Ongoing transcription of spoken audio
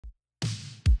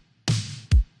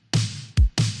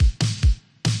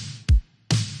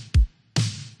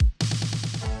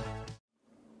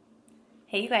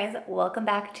Hey you guys, welcome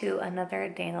back to another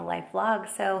day in the life vlog.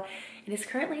 So it is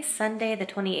currently Sunday the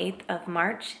 28th of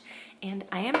March and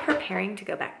I am preparing to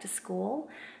go back to school.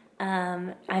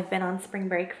 I've been on spring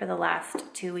break for the last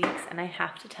 2 weeks and I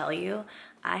have to tell you,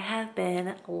 I have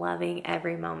been loving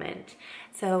every moment.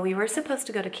 So we were supposed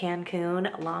to go to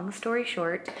Cancun. Long story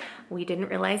short, we didn't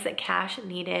realize that Cash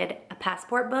needed a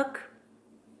passport book.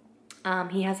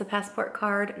 He has a passport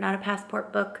card, not a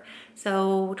passport book.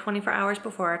 So 24 hours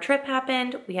before our trip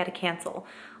happened, we had to cancel.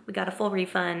 We got a full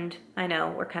refund. I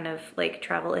know, we're kind of like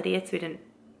travel idiots. We didn't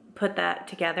put that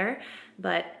together,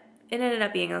 but it ended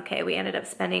up being okay. We ended up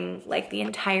spending like the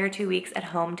entire 2 weeks at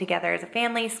home together as a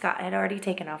family. Scott had already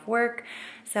taken off work.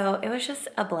 So it was just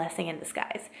a blessing in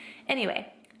disguise.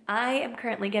 Anyway, I am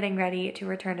currently getting ready to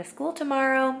return to school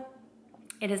tomorrow.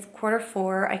 It is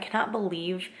Q4. I cannot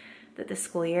believe that the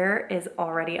school year is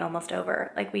already almost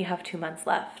over. Like we have 2 months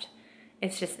left.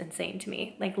 It's just insane to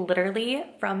me. Like literally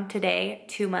from today,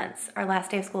 2 months. Our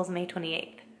last day of school is May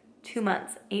 28th. 2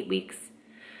 months, 8 weeks.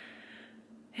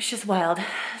 It's just wild.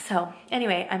 So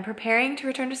anyway, I'm preparing to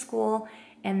return to school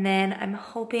and then I'm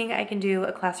hoping I can do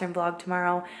a classroom vlog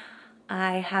tomorrow.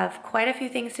 I have quite a few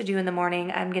things to do in the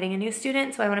morning. I'm getting a new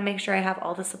student, so I wanna make sure I have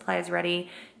all the supplies ready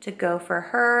to go for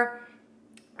her.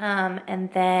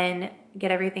 And then get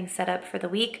everything set up for the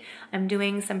week. I'm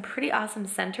doing some pretty awesome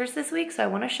centers this week, so I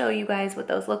wanna show you guys what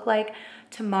those look like.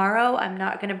 Tomorrow, I'm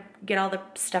not gonna get all the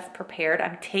stuff prepared.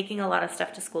 I'm taking a lot of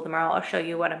stuff to school tomorrow. I'll show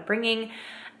you what I'm bringing.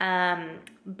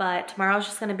 But tomorrow's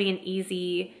just gonna be an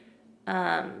easy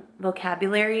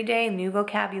vocabulary day, new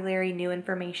vocabulary, new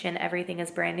information, everything is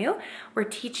brand new.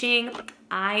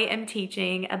 I am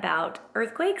teaching about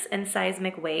earthquakes and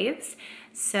seismic waves.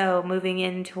 So moving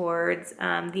in towards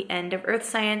the end of earth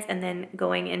science and then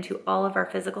going into all of our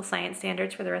physical science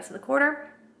standards for the rest of the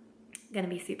quarter. Gonna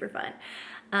be super fun.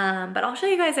 But I'll show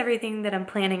you guys everything that I'm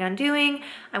planning on doing.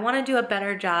 I wanna do a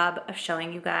better job of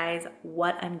showing you guys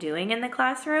what I'm doing in the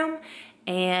classroom.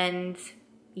 And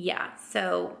yeah,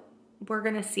 so we're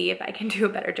gonna see if I can do a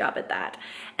better job at that.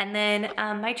 And then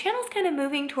my channel's kind of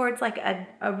moving towards like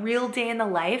a real day in the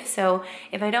life. So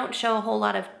if I don't show a whole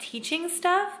lot of teaching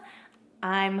stuff,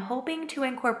 I'm hoping to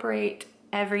incorporate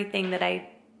everything that I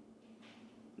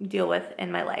deal with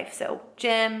in my life. So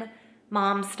gym,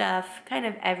 mom stuff, kind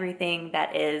of everything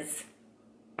that is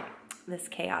this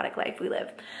chaotic life we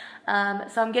live.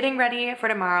 So I'm getting ready for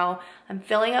tomorrow. I'm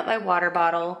filling up my water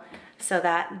bottle so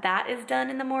that is done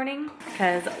in the morning,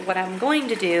 because what I'm going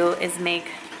to do is make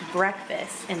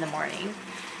breakfast in the morning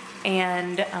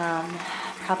and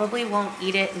probably won't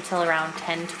eat it until around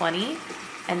 10:20.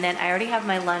 And then I already have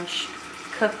my lunch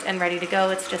cooked and ready to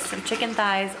go. It's just some chicken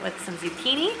thighs with some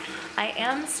zucchini. I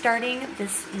am starting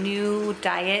this new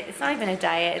diet. It's not even a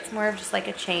diet, it's more of just like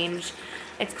a change.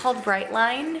 It's called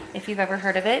Brightline. If you've ever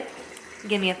heard of it,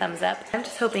 give me a thumbs up. I'm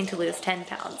just hoping to lose 10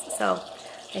 pounds. So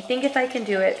I think if I can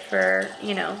do it for,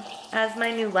 you know, as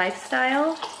my new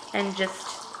lifestyle and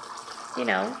just, you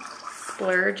know,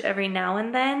 splurge every now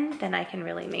and then I can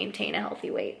really maintain a healthy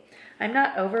weight. I'm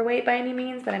not overweight by any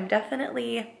means, but I'm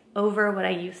definitely over what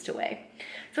I used to weigh.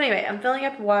 So anyway, I'm filling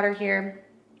up water here.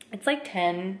 It's like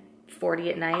 10:40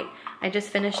 at night. I just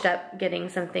finished up getting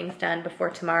some things done before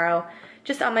tomorrow,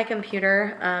 just on my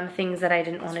computer, things that I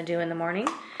didn't want to do in the morning.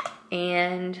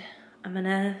 And I'm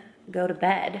gonna go to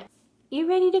bed. You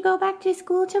ready to go back to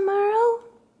school tomorrow?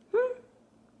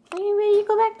 Are you ready to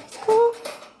go back to school?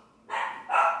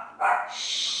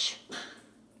 Shh.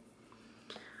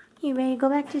 You ready to go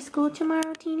back to school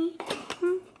tomorrow, Teeny?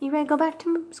 You ready to go back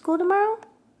to school tomorrow?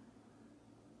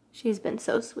 She's been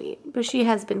so sweet, but she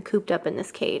has been cooped up in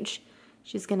this cage.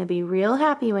 She's gonna be real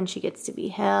happy when she gets to be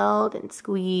held and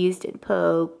squeezed and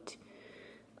poked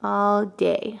all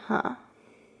day, huh?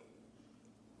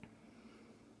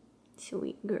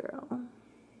 Sweet girl.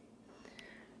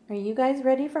 Are you guys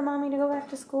ready for mommy to go back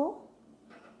to school?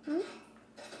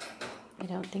 I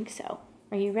don't think so.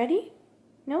 Are you ready?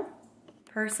 No?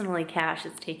 Personally, Cash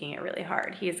is taking it really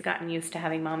hard. He has gotten used to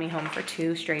having mommy home for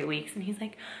 2 straight weeks and he's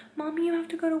like, Mommy, you have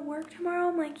to go to work tomorrow?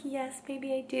 I'm like, yes,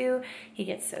 baby, I do. He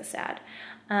gets so sad.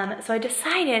 So I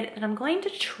decided that I'm going to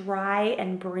try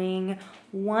and bring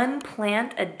 1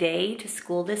 plant a day to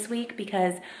school this week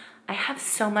because I have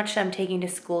so much that I'm taking to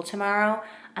school tomorrow.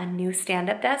 A new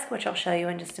stand-up desk, which I'll show you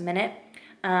in just a minute.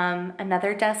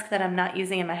 Another desk that I'm not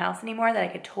using in my house anymore that I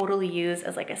could totally use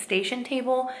as like a station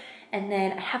table. And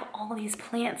then I have all these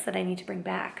plants that I need to bring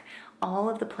back. All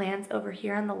of the plants over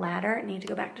here on the ladder need to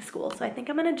go back to school. So I think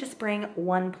I'm gonna just bring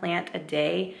 1 plant a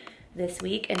day this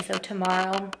week. And so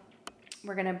tomorrow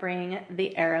we're gonna bring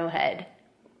the arrowhead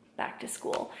back to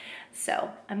school.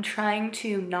 So I'm trying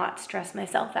to not stress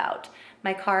myself out.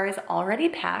 My car is already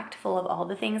packed full of all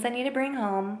the things I need to bring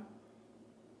home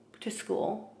to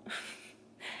school.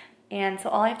 And so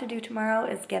all I have to do tomorrow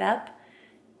is get up,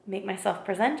 make myself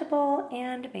presentable,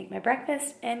 and make my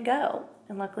breakfast and go.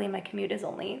 And luckily my commute is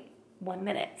only 1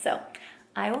 minute. So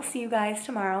I will see you guys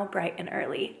tomorrow bright and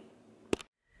early.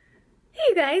 Hey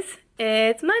you guys,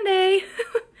 it's Monday.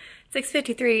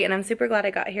 6:53, and I'm super glad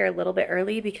I got here a little bit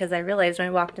early because I realized when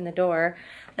I walked in the door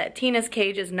that Tina's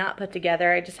cage is not put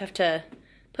together. I just have to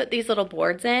put these little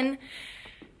boards in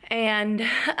and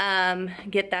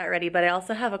get that ready, but I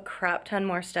also have a crap ton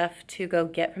more stuff to go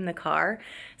get from the car.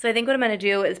 So I think what I'm gonna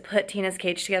do is put Tina's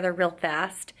cage together real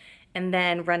fast and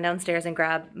then run downstairs and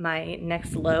grab my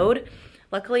next load.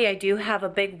 Luckily, I do have a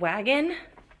big wagon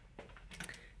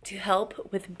to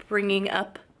help with bringing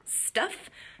up stuff.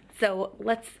 So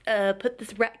let's put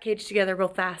this rat cage together real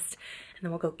fast and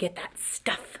then we'll go get that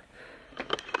stuff.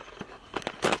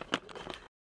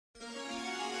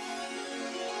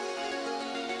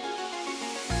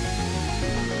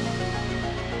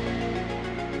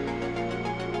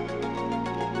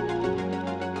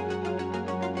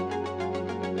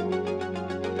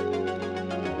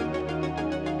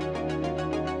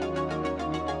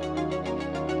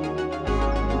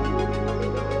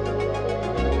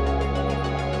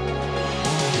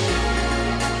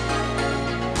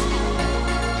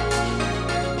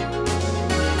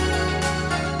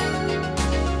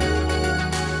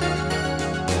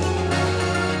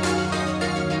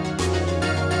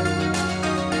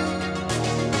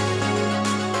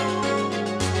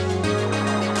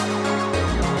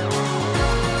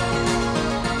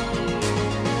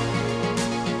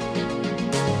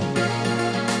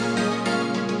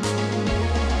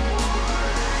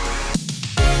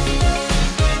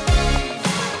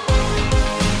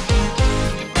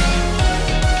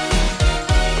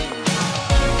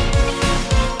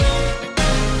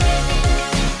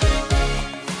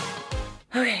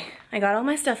 I got all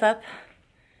my stuff up,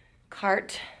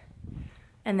 cart,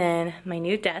 and then my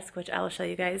new desk, which I will show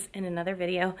you guys in another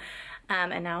video.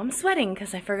 And now I'm sweating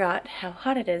because I forgot how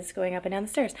hot it is going up and down the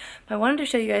stairs. But I wanted to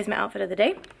show you guys my outfit of the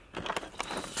day.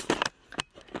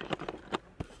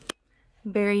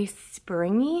 Very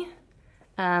springy.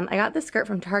 I got this skirt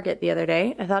from Target the other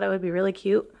day. I thought it would be really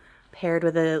cute paired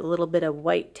with a little bit of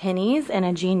white tennies and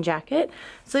a jean jacket.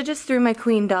 So I just threw my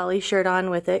Queen Dolly shirt on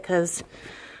with it because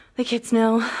the kids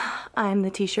know I'm the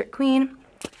t-shirt queen.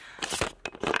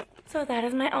 So that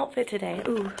is my outfit today.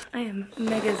 Ooh, I am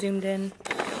mega zoomed in.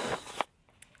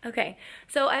 Okay,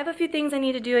 so I have a few things I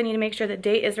need to do. I need to make sure the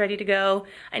date is ready to go.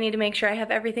 I need to make sure I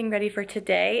have everything ready for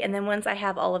today. And then once I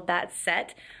have all of that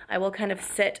set, I will kind of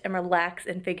sit and relax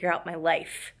and figure out my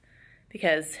life.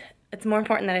 Because it's more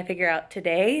important that I figure out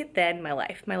today than my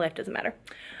life. My life doesn't matter.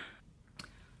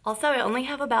 Also, I only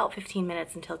have about 15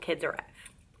 minutes until kids arrive.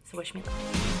 So wish me luck.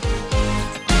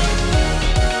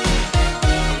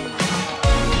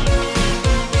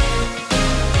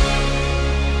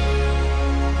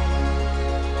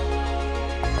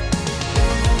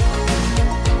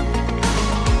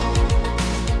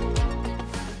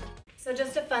 So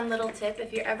just a fun little tip,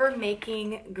 if you're ever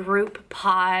making group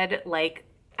pod like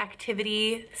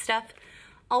activity stuff,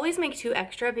 always make 2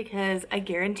 extra because I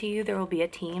guarantee you there will be a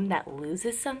team that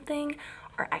loses something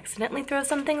or accidentally throws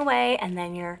something away and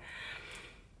then you're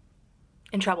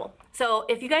in trouble. So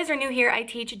if you guys are new here, I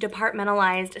teach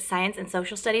departmentalized science and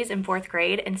social studies in 4th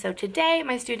grade. And so today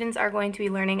my students are going to be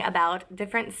learning about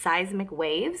different seismic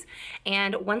waves.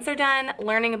 And once they're done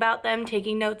learning about them,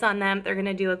 taking notes on them, they're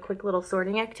gonna do a quick little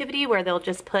sorting activity where they'll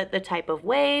just put the type of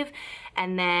wave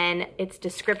and then its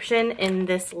description in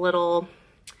this little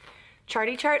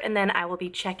charty chart, and then I will be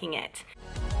checking it.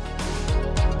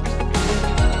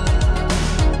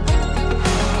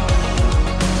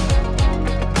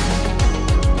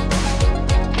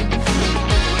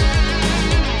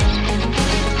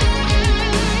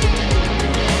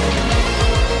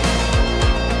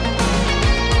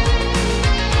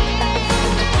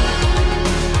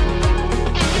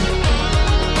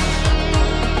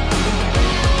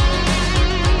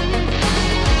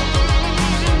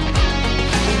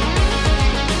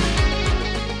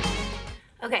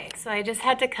 So I just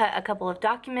had to cut a couple of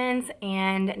documents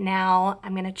and now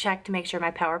I'm gonna check to make sure my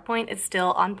PowerPoint is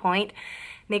still on point,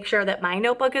 make sure that my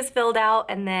notebook is filled out,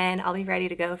 and then I'll be ready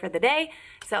to go for the day.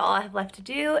 So all I have left to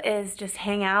do is just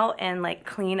hang out and like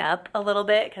clean up a little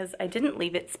bit because I didn't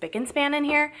leave it spick and span in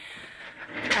here.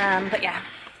 But yeah.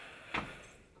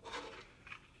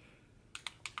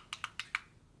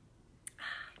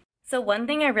 So one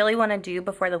thing I really want to do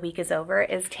before the week is over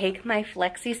is take my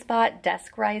FlexiSpot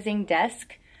desk rising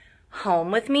desk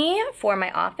home with me for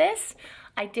my office.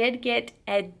 I did get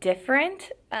a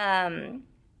different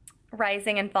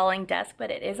rising and falling desk, but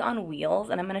it is on wheels,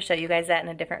 and I'm going to show you guys that in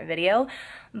a different video.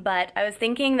 But I was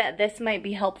thinking that this might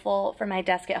be helpful for my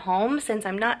desk at home since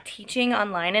I'm not teaching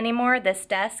online anymore. This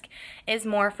desk is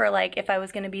more for like if I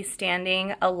was going to be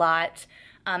standing a lot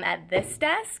at this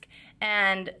desk,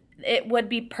 and it would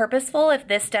be purposeful if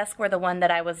this desk were the one that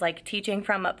I was like teaching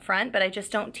from up front, but I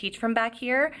just don't teach from back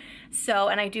here. So,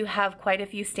 and I do have quite a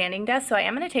few standing desks, so I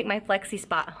am going to take my Flexi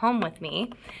Spot home with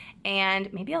me.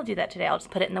 And maybe I'll do that today. I'll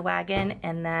just put it in the wagon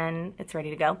and then it's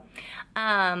ready to go.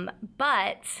 Oh,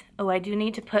 I do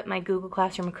need to put my Google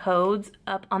Classroom codes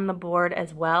up on the board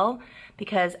as well,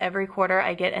 because every quarter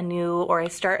I get a new, or I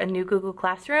start a new Google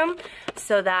Classroom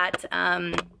so that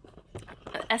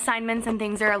assignments and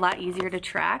things are a lot easier to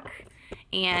track,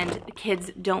 and the kids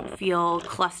don't feel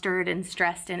clustered and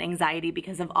stressed and anxiety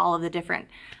because of all of the different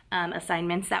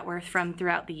assignments that were from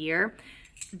throughout the year.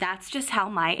 That's just how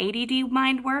my ADD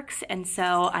mind works, and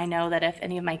so I know that if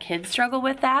any of my kids struggle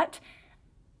with that,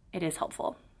 it is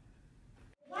helpful.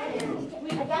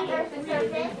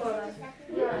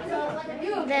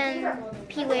 Then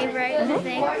P-Wave, right? I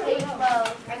think.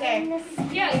 Okay.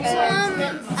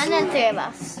 And then 3 of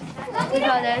us. We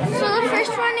call this. So the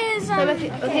first one is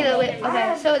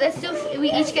okay. So let's do.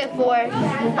 We each get 4. Okay,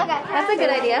 That's a good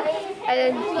idea. and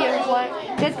then here's one.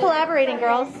 Good collaborating,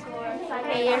 girls.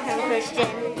 Okay, you're from Christian.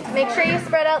 Make sure you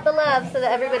spread out the love so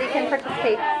that everybody can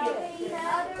participate.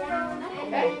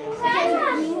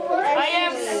 I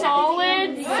have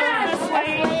solid surface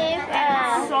wave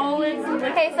and solid.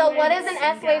 Okay, so what is an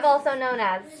S wave also known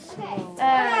as?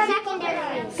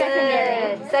 Secondary.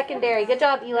 Good. Secondary. Good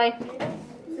job, Eli.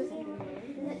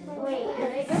 Wait,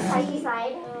 is this spiky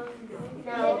side?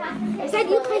 No. I said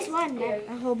you place one.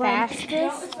 A whole bunch.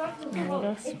 Fastest.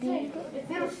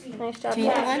 Nice job.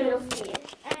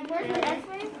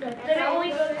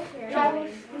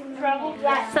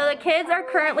 So the kids are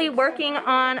currently working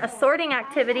on a sorting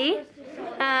activity,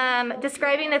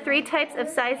 describing the 3 types of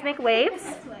seismic waves.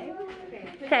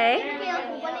 Okay.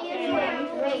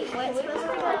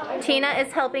 Tina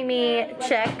is helping me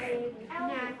check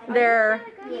their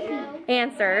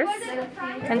answers,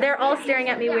 and they're all staring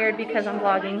at me weird because I'm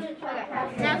vlogging.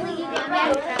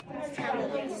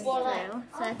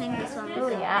 So I think this one. Oh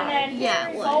yeah. Yeah,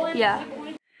 it would. Yeah.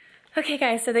 Okay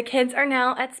guys, so the kids are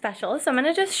now at special, so I'm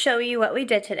gonna just show you what we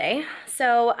did today.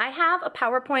 So I have a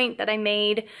PowerPoint that I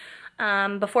made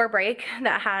before break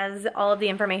that has all of the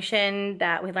information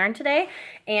that we learned today,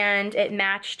 and it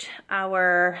matched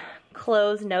our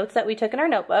closed notes that we took in our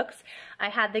notebooks. I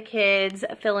had the kids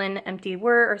fill in empty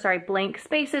blank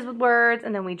spaces with words,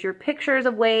 and then we drew pictures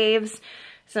of waves,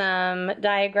 some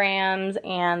diagrams,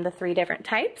 and the 3 different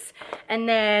types. And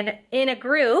then in a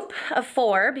group of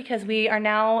 4, because we are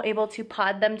now able to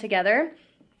pod them together,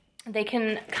 they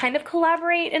can kind of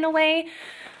collaborate in a way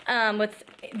with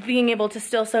being able to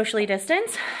still socially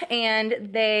distance. And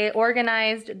they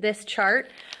organized this chart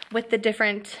with the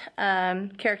different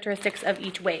characteristics of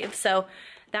each wave. So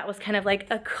that was kind of like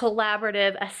a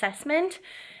collaborative assessment.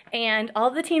 And all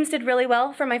the teams did really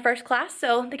well for my first class.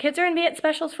 So the kids are gonna be at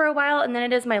specials for a while, and then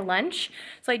it is my lunch.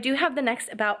 So I do have the next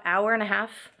about hour and a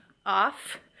half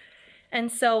off.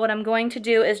 And so what I'm going to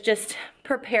do is just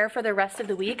prepare for the rest of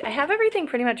the week. I have everything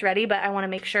pretty much ready, but I wanna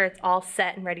make sure it's all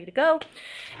set and ready to go.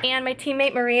 And my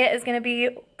teammate Maria is gonna be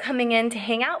coming in to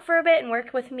hang out for a bit and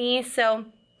work with me. So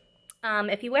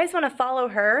if you guys want to follow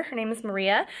her, her name is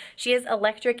Maria. She is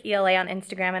Electric ELA on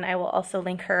Instagram, and I will also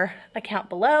link her account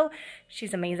below.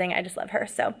 She's amazing. I just love her.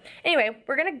 So anyway,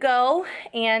 we're going to go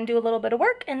and do a little bit of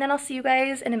work, and then I'll see you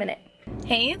guys in a minute.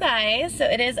 Hey, you guys. So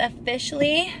it is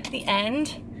officially the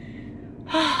end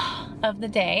of the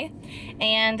day,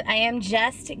 and I am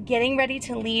just getting ready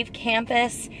to leave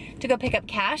campus to go pick up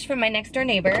Cash from my next door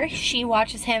neighbor. She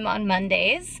watches him on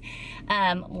Mondays.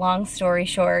 Long story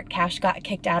short, Cash got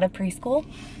kicked out of preschool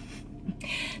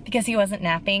because he wasn't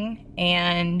napping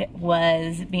and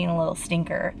was being a little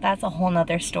stinker. That's a whole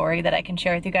nother story that I can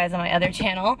share with you guys on my other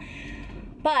channel.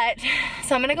 But,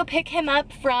 so I'm gonna go pick him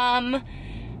up from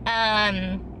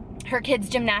her kids'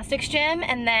 gymnastics gym,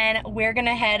 and then we're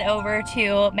gonna head over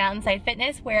to Mountainside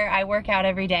Fitness where I work out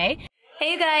every day.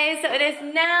 Hey you guys, so it is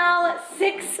now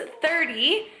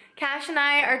 6:30. Cash and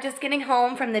I are just getting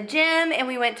home from the gym, and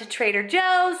we went to Trader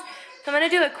Joe's. So I'm gonna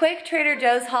do a quick Trader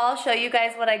Joe's haul, show you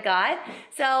guys what I got.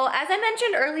 So as I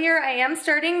mentioned earlier, I am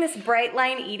starting this Bright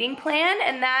Line eating plan,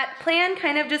 and that plan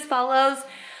kind of just follows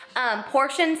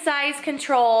portion size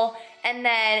control, and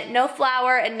then no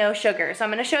flour and no sugar. So I'm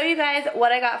gonna show you guys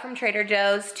what I got from Trader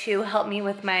Joe's to help me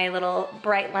with my little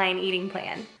Bright Line eating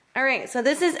plan. All right, so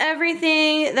this is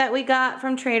everything that we got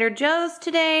from Trader Joe's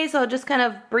today. So I'll just kind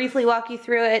of briefly walk you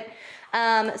through it.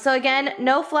 So again,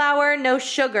 no flour, no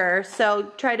sugar.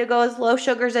 So try to go as low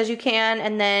sugars as you can,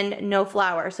 and then no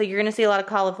flour. So you're gonna see a lot of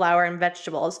cauliflower and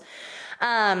vegetables.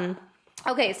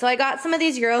 Okay, so I got some of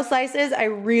these gyro slices. I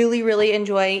really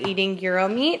enjoy eating gyro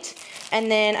meat.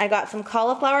 And then I got some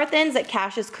cauliflower thins that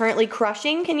Cash is currently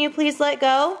crushing. Can you please let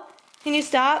go? Can you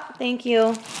stop? Thank you.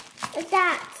 What's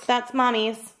that? That's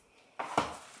Mommy's.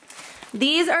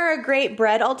 These are a great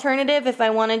bread alternative if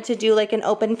I wanted to do like an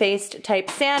open-faced type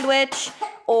sandwich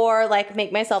or like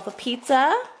make myself a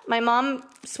pizza. My mom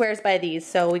swears by these,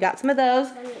 so we got some of those.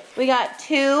 We got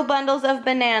 2 bundles of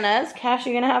bananas. Cash,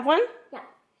 you gonna have one? Yeah.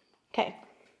 Okay.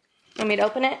 Want me to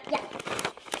open it? Yeah.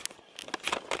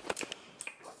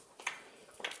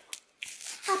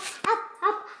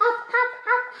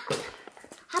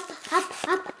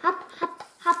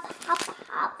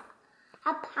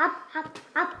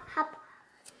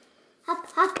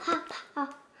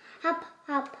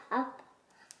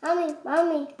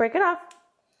 Mommy. Break it off.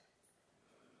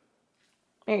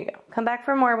 There you go. Come back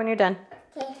for more when you're done.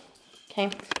 Okay. Okay.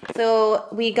 So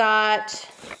we got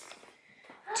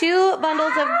 2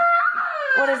 bundles of,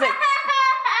 what is it?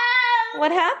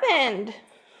 What happened?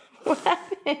 What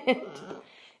happened?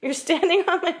 You're standing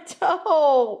on my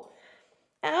toe.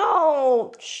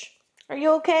 Ouch. Are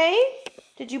you okay?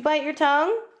 Did you bite your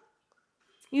tongue?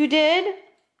 You did?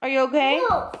 Are you okay?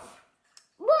 Move.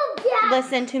 Move, Dad.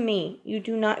 Listen to me. You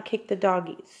do not kick the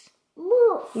doggies.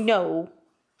 Move. No.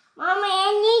 Mommy,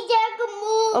 I need Dad to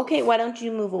move. Okay, why don't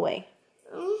you move away?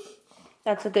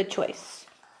 That's a good choice.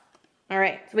 All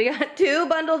right, so we got 2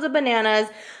 bundles of bananas.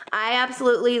 I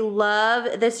absolutely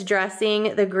love this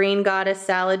dressing, the Green Goddess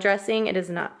salad dressing. It is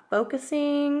not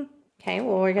focusing. Okay,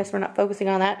 well, I guess we're not focusing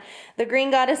on that. The Green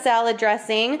Goddess salad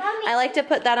dressing. Mommy. I like to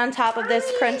put that on top of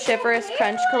this Crunchiferous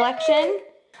Crunch collection.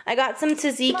 I got some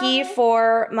tzatziki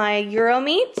for my Euro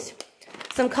meat,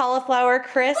 some cauliflower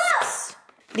crisps.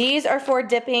 These are for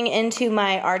dipping into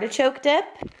my artichoke dip.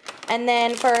 And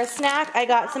then for a snack, I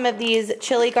got some of these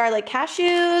chili garlic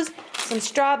cashews, some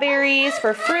strawberries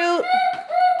for fruit,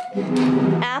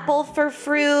 apple for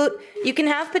fruit. You can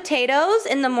have potatoes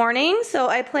in the morning, so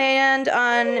I planned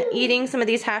on eating some of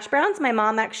these hash browns. My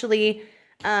mom actually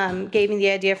gave me the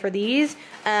idea for these.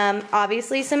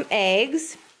 Obviously some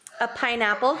eggs, a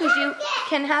pineapple, because you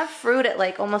can have fruit at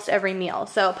like almost every meal.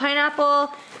 So pineapple,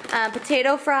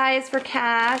 potato fries for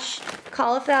Cash,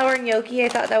 cauliflower and gnocchi. I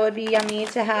thought that would be yummy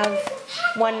to have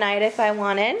one night if I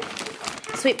wanted.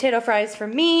 Sweet potato fries for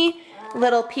me,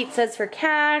 little pizzas for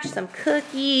Cash, some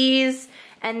cookies,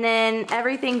 and then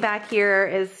everything back here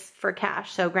is for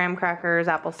Cash. So graham crackers,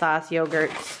 applesauce,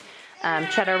 yogurts,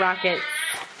 cheddar rockets,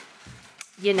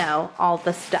 you know, all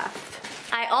the stuff.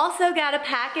 I also got a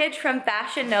package from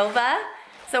Fashion Nova,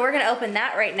 so we're gonna open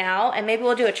that right now, and maybe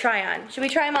we'll do a try on. Should we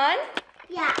try them on?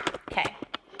 Yeah. Okay.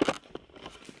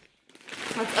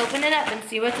 Let's open it up and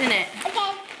see what's in it.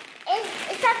 Okay.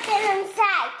 It's something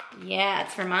inside. Yeah,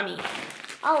 it's for Mommy.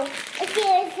 Oh,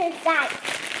 it's inside.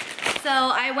 So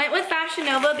I went with Fashion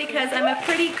Nova because I'm a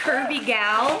pretty curvy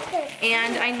gal,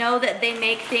 and I know that they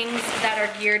make things that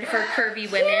are geared for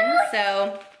curvy women,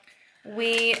 so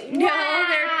we know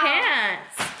their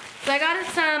pants. So I got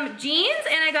some jeans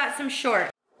and I got some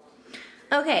shorts.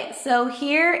 Okay, so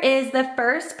here is the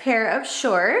first pair of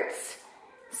shorts.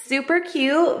 Super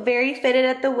cute, very fitted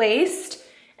at the waist,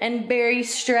 and very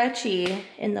stretchy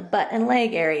in the butt and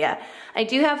leg area. I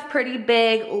do have pretty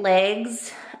big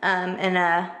legs and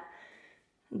a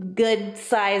good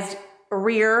sized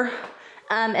rear.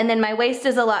 And then my waist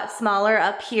is a lot smaller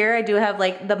up here. I do have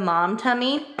like the mom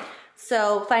tummy.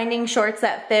 So finding shorts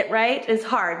that fit right is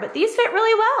hard, but these fit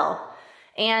really well.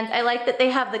 And I like that they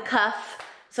have the cuff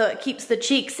so it keeps the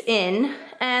cheeks in,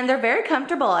 and they're very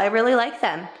comfortable. I really like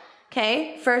them.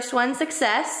 Okay, first one,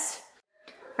 success.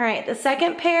 All right, the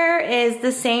second pair is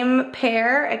the same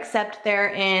pair, except they're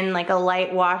in like a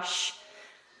light wash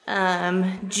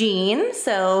jean.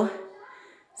 So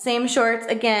same shorts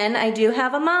again. I do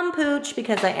have a mom pooch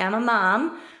because I am a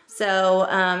mom. So,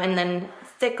 and then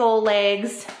thick old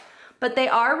legs, but they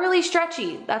are really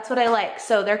stretchy. That's what I like.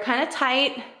 So they're kind of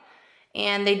tight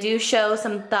and they do show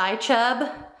some thigh chub,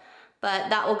 but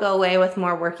that will go away with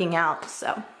more working out.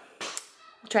 So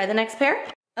try the next pair.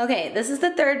 Okay, this is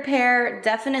the third pair.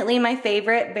 Definitely my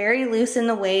favorite. Very loose in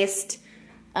the waist.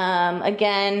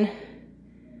 Again,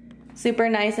 super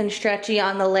nice and stretchy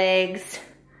on the legs.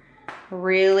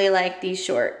 Really like these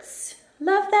shorts.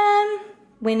 Love them.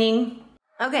 Winning.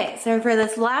 Okay, so for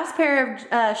this last pair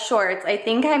of shorts, I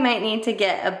think I might need to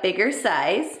get a bigger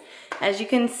size. As you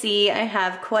can see, I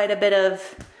have quite a bit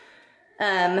of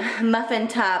muffin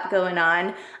top going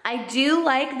on. I do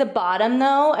like the bottom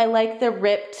though. I like the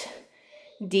ripped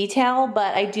detail,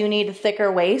 but I do need a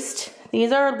thicker waist.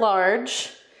 These are large.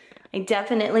 I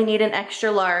definitely need an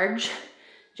extra large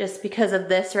just because of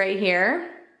this right here.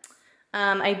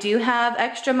 I do have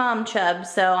extra mom chub,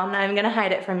 so I'm not even gonna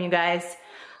hide it from you guys.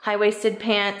 High-waisted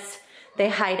pants, they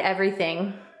hide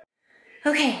everything.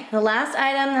 Okay, the last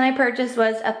item that I purchased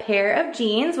was a pair of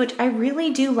jeans, which I really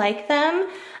do like them.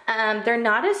 They're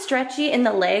not as stretchy in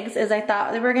the legs as I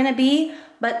thought they were gonna be,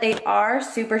 but they are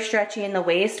super stretchy in the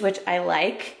waist, which I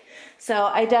like. So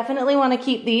I definitely wanna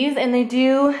keep these, and they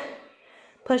do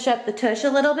push up the tush a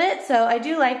little bit, so I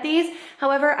do like these.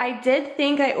 However, I did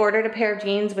think I ordered a pair of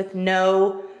jeans with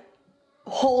no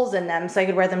holes in them so I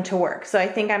could wear them to work. So I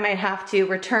think I might have to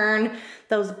return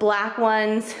those black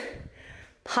ones,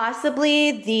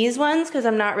 possibly these ones, because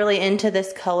I'm not really into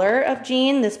this color of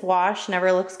jean. This wash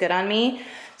never looks good on me.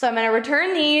 So I'm gonna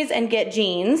return these and get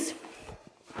jeans,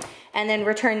 and then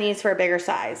return these for a bigger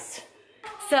size.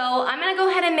 So I'm gonna go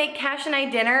ahead and make Cash and I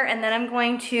dinner, and then I'm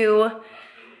going to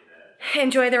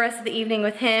enjoy the rest of the evening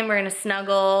with him. We're gonna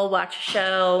snuggle, watch a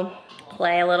show,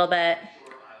 play a little bit,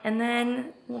 and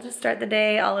then we'll just start the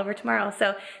day all over tomorrow.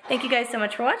 So thank you guys so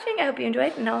much for watching. I hope you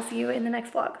enjoyed, and I'll see you in the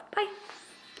next vlog. Bye.